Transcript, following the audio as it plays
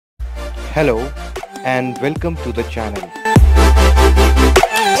Hello and welcome to the channel.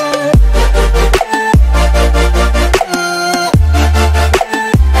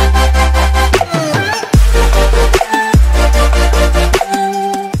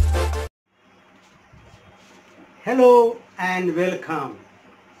 Hello and welcome.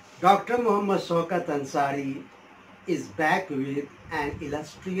 Dr. Mohammad Shaukat Ansari is back with an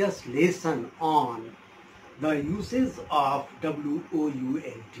illustrious lesson on the uses of WOULD.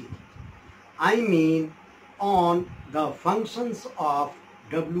 I mean on the functions of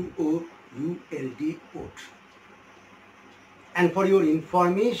WOULD. And for your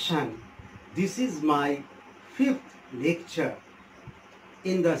information, this is my 5th lecture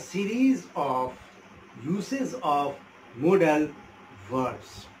in the series of uses of modal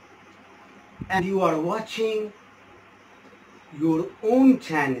verbs. And you are watching your own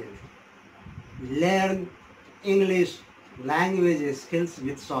channel, Learn English Language Skills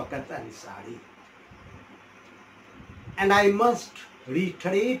with Shaukat Ansari. And I must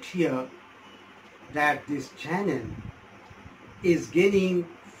reiterate here that this channel is gaining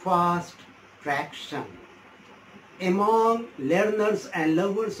fast traction among learners and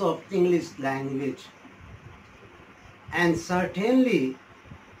lovers of English language. And certainly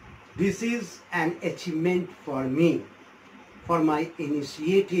this is an achievement for me, for my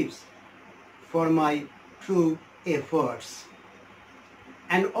initiatives, for my true efforts.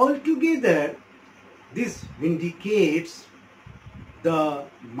 And altogether, this vindicates the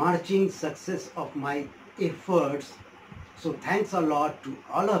marching success of my efforts. So thanks a lot to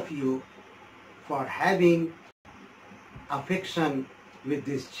all of you for having affection with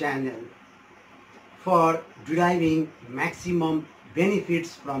this channel, for deriving maximum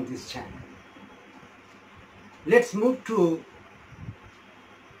benefits from this channel. Let's move to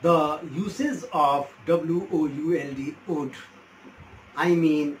the uses of WOULD, would. I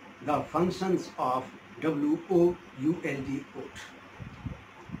mean the functions of WOULD, would.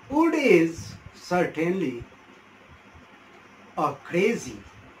 Would is certainly a crazy,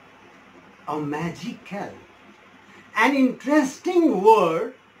 a magical, an interesting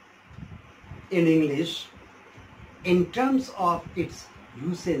word in English in terms of its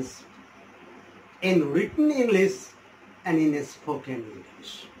uses in written English and in spoken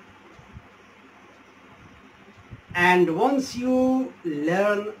English. And once you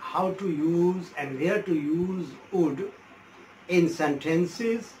learn how to use and where to use would in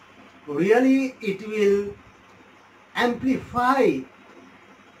sentences, really it will amplify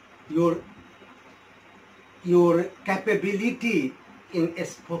your capability in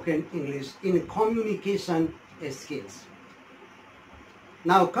spoken English, in communication skills.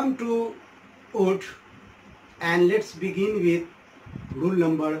 Now come to would, and let's begin with rule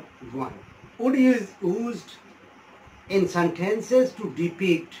number 1. Would is used in sentences to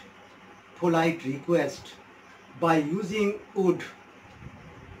depict polite request by using would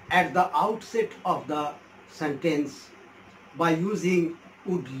at the outset of the sentence, by using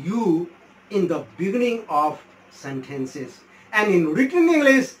would you in the beginning of sentences. And in written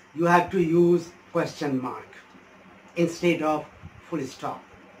English, you have to use question mark instead of full stop.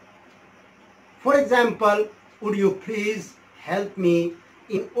 For example, would you please help me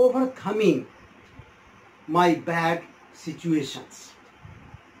in overcoming my bad situations?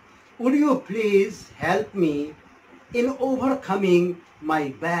 Would you please help me in overcoming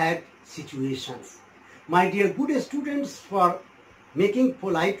my bad situations? My dear good students, for making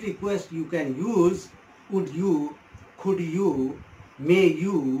polite requests, you can use would you, could you, may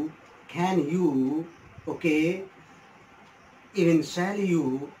you, can you, okay, even shall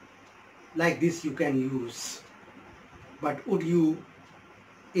you, like this you can use. But would you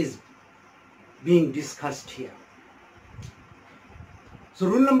is being discussed here. So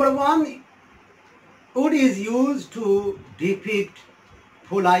rule number 1, would is used to depict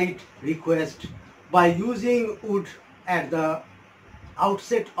polite request by using would at the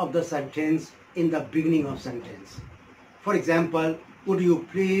outset of the sentence, in the beginning of sentence. For example, would you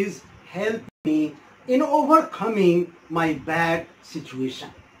please help me in overcoming my bad situation?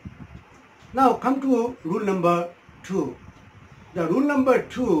 Now come to rule number 2. The rule number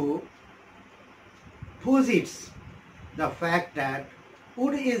 2 posits the fact that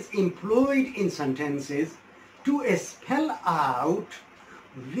would is employed in sentences to spell out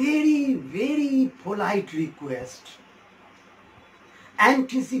very, very polite request,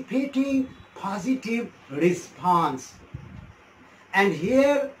 anticipating positive response. And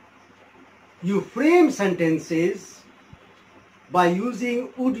here you frame sentences by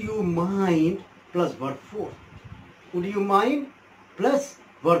using would you mind plus verb 4. Would you mind plus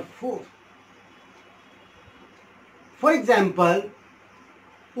verb 4. For example,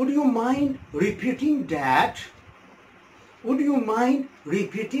 Would you mind repeating that? Would you mind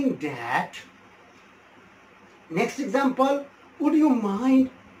repeating that? Next example, would you mind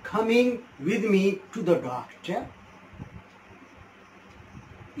coming with me to the doctor?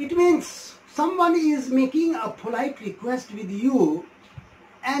 It means someone is making a polite request with you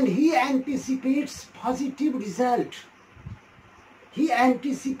and he anticipates positive result. He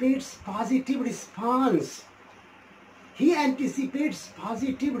anticipates positive response. He anticipates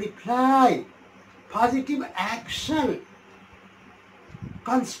positive reply, positive action,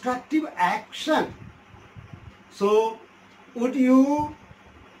 constructive action. So, would you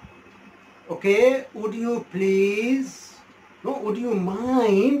please, no, would you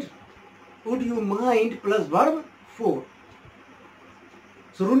mind plus verb 4.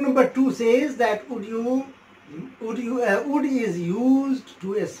 So, rule number 2 says that would is used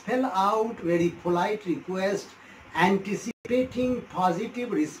to spell out very polite request anticipating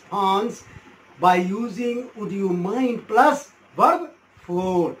positive response by using would you mind plus verb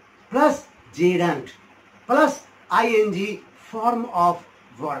 4 plus gerund plus ing form of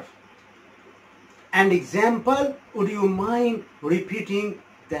verb. And example, would you mind repeating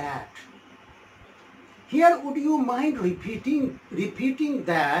that? Here, would you mind repeating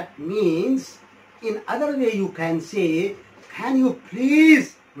that means in other way you can say, can you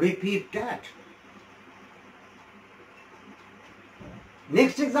please repeat that?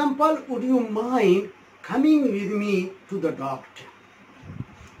 Next example, would you mind coming with me to the doctor?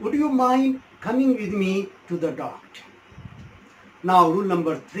 Would you mind coming with me to the doctor? Now, rule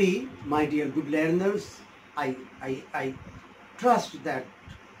number 3, my dear good learners, I trust that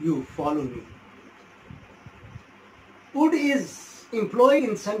you follow me. Would is employed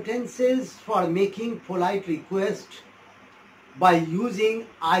in sentences for making polite request by using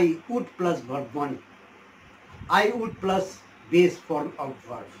I would plus verb 1. I would plus base form of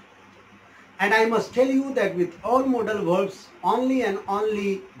verb. And I must tell you that with all modal verbs, only and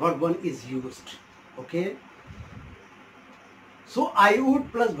only verb 1 is used. Okay? So, I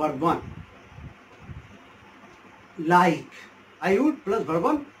would plus verb 1. Like. I would plus verb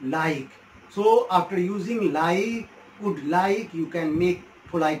 1, like. So, after using like, would like, you can make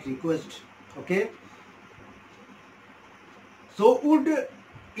polite request. Okay? So, would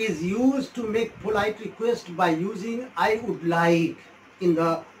is used to make polite request by using I would like in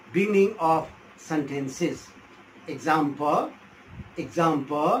the beginning of sentences. Example,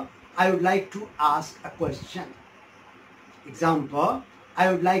 I would like to ask a question. Example,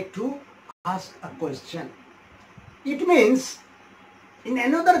 I would like to ask a question. It means, in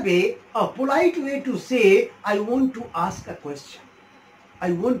another way, a polite way to say, I want to ask a question.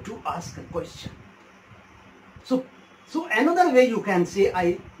 I want to ask a question. So another way you can say,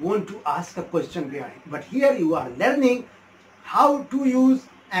 I want to ask a question behind. But here you are learning how to use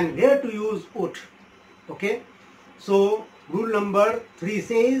and where to use would. Okay? So rule number 3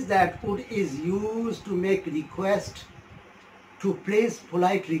 says that would is used to make request, to place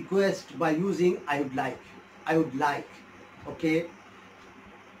polite request by using I would like. I would like. Okay?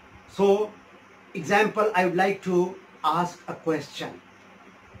 So example, I would like to ask a question.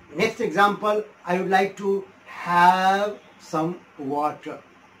 Next example, I would like to have some water.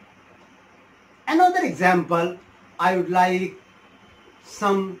 Another example, I would like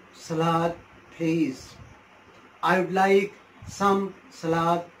some salad, please. I would like some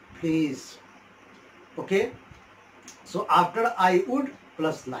salad, please. Okay? So after I would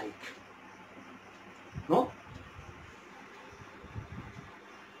plus like. No?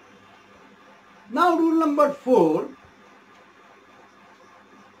 Now rule number 4.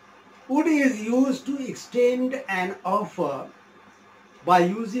 Would is used to extend an offer by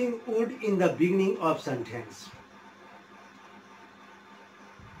using would in the beginning of sentence.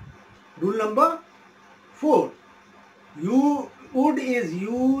 Rule number 4. Would is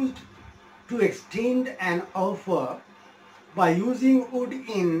used to extend an offer by using would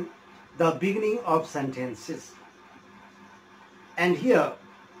in the beginning of sentences. And here,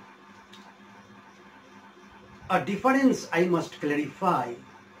 a difference I must clarify.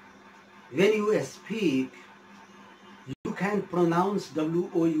 When you speak, you can pronounce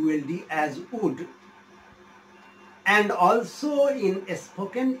W-O-U-L-D as would. And also in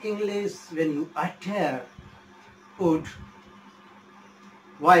spoken English, when you utter would,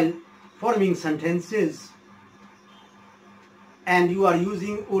 while forming sentences, and you are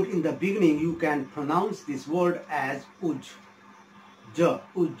using would in the beginning, you can pronounce this word as would.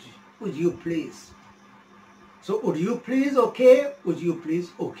 Would you please? So, would you please okay? Would you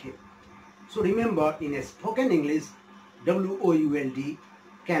please okay? So remember, in a spoken English, W-O-U-L-D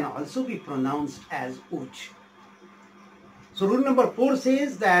can also be pronounced as would. So rule number 4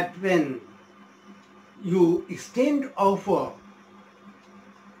 says that when you extend offer,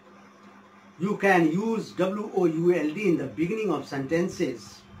 you can use WOULD in the beginning of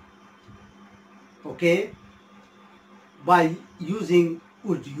sentences, okay, by using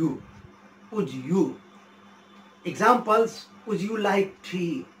would you. Would you. Examples, would you like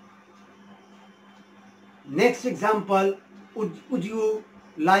tea? Next example, would you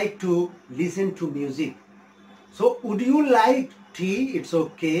like to listen to music? So would you like tea? It's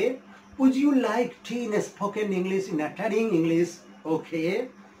okay. Would you like tea in a spoken English, in a studying English? Okay.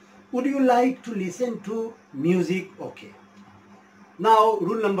 Would you like to listen to music? Okay. Now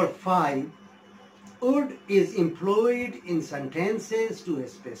rule number 5, would is employed in sentences to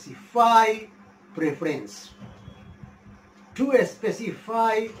specify preference, to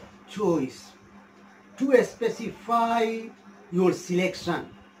specify choice, to specify your selection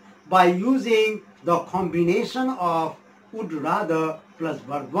by using the combination of would rather plus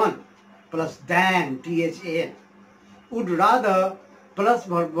verb 1 plus than, THAN. Would rather plus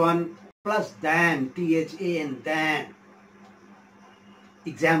verb 1 plus than, THAN, than.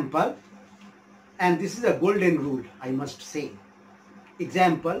 Example, and this is a golden rule, I must say.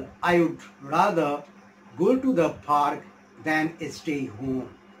 Example, I would rather go to the park than stay home.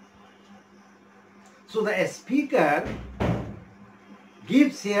 So the speaker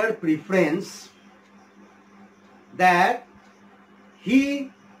gives here preference that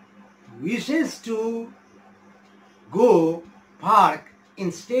he wishes to go park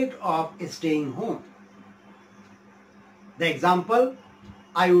instead of staying home. The example,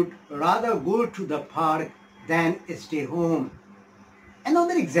 I would rather go to the park than stay home.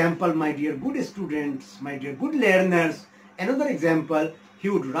 Another example, my dear good students, my dear good learners, another example, he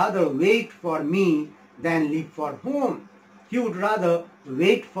would rather wait for me than leave for home. He would rather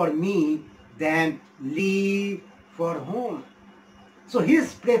wait for me than leave for home. So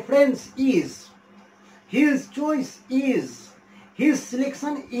his preference is, his choice is, his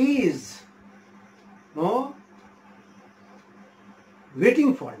selection is, no,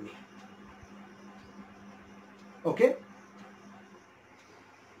 waiting for me. Okay?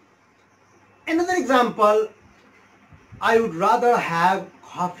 Another example, I would rather have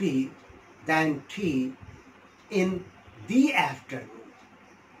coffee than tea in the afternoon.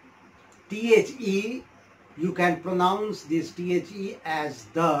 THE, you can pronounce this THE as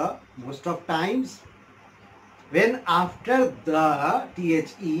the most of times. When after the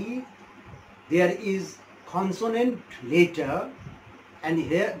THE, there is consonant later, and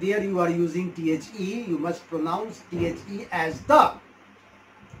here there you are using THE, you must pronounce THE as the.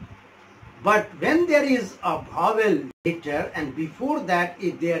 But when there is a vowel later and before that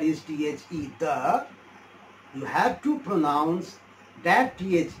if there is THE, the, you have to pronounce that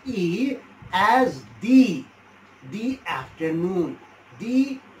THE as the afternoon,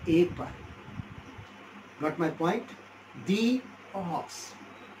 the apple. Got my point? The ox,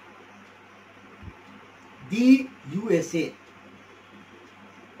 the USA.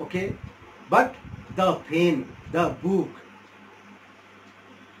 Okay, but the pen, the book,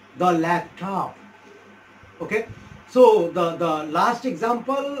 the laptop. Okay, so the last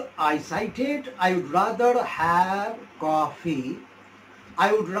example I cited, I would rather have coffee.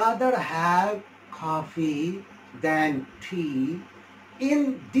 I would rather have coffee than tea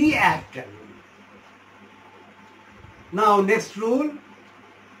in the afternoon. Now next rule,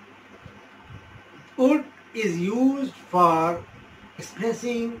 would is used for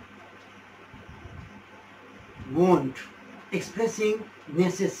expressing want, expressing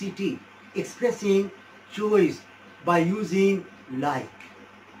necessity, expressing choice by using like.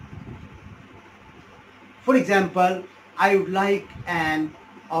 For example, I would like an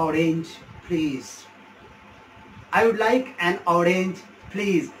orange, please. I would like an orange,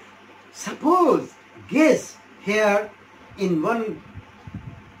 please. Suppose, guess, here in one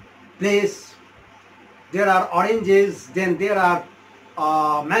place there are oranges, then there are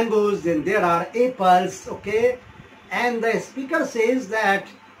mangoes, then there are apples, okay? And the speaker says that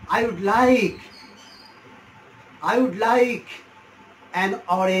I would like an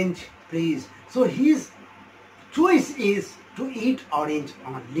orange, please. So his choice is to eat orange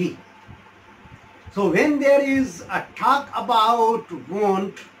only. So when there is a talk about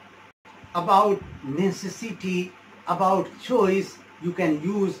want, about necessity, about choice, you can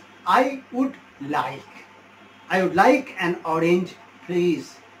use I would like. I would like an orange,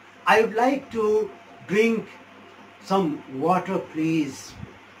 please. I would like to drink some water, please.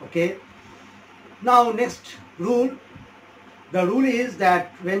 Okay. Now next rule. The rule is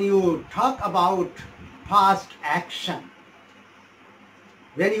that when you talk about past action,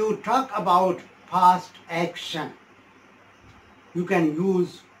 when you talk about past action, you can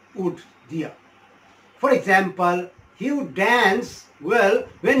use would there. For example, he would dance well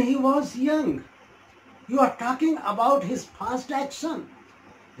when he was young. You are talking about his past action.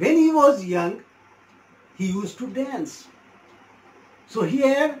 When he was young, he used to dance. So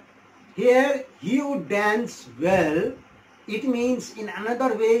here he would dance well. It means in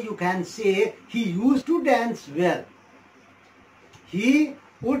another way you can say he used to dance well. He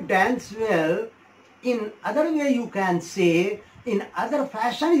would dance well. In other way you can say, in other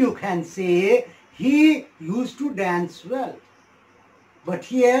fashion you can say, he used to dance well. But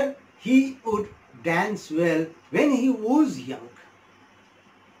here he would dance well when he was young.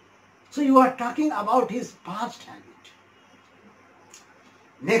 So you are talking about his past habit.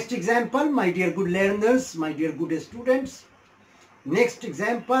 Next example, my dear good learners, my dear good students. Next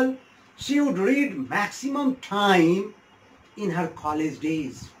example, she would read maximum time in her college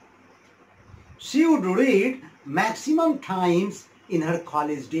days. She would read maximum times in her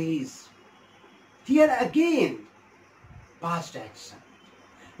college days. Here again, past action.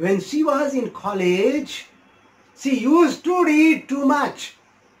 When she was in college, she used to read too much.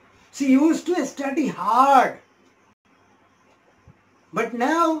 She used to study hard. But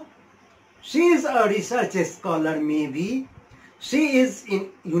now, she is a research scholar maybe. She is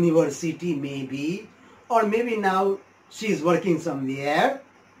in university maybe. Or maybe now she is working somewhere.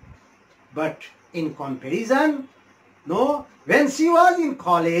 But in comparison, no, when she was in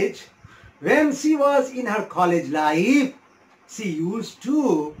college, when she was in her college life, she used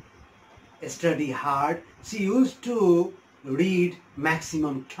to study hard. She used to read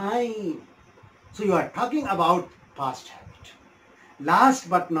maximum time. So you are talking about past habit. Last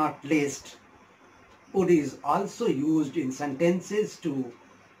but not least, would is also used in sentences to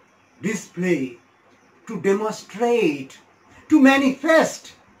display, to demonstrate, to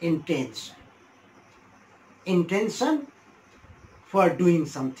manifest intention. Intention for doing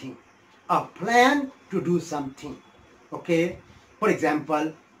something. A plan to do something. Okay? For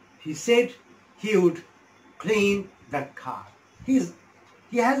example, he said he would clean the car. He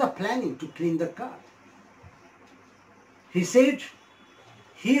has a planning to clean the car. He said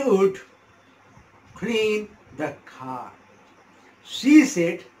he would clean the car. She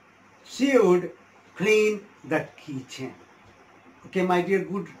said she would clean the kitchen. Okay, my dear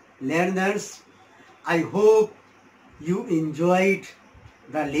good learners, I hope you enjoyed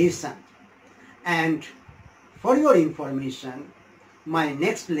the lesson. And for your information, my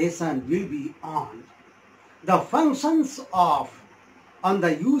next lesson will be on the functions of, on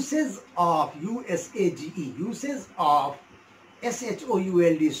the uses of USAGE, uses of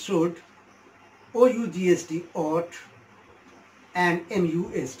SHOULD, should, OUGST, ought, and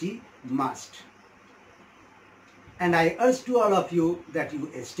MUST, must. And I urge to all of you that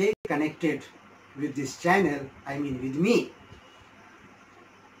you stay connected with this channel, I mean with me.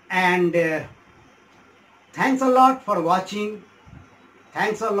 And thanks a lot for watching.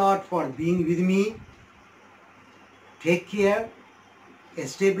 Thanks a lot for being with me. Take care.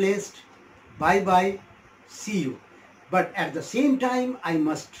 Stay blessed. Bye-bye. See you. But at the same time, I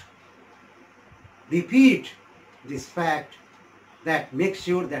must repeat this fact that make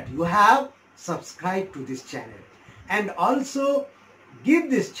sure that you have subscribed to this channel. And also give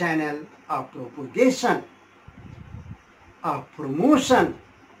this channel a propagation, a promotion,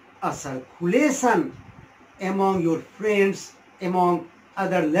 a circulation among your friends, among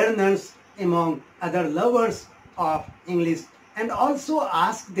other learners, among other lovers of English, and also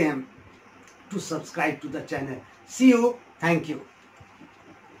ask them to subscribe to the channel. See you. Thank you.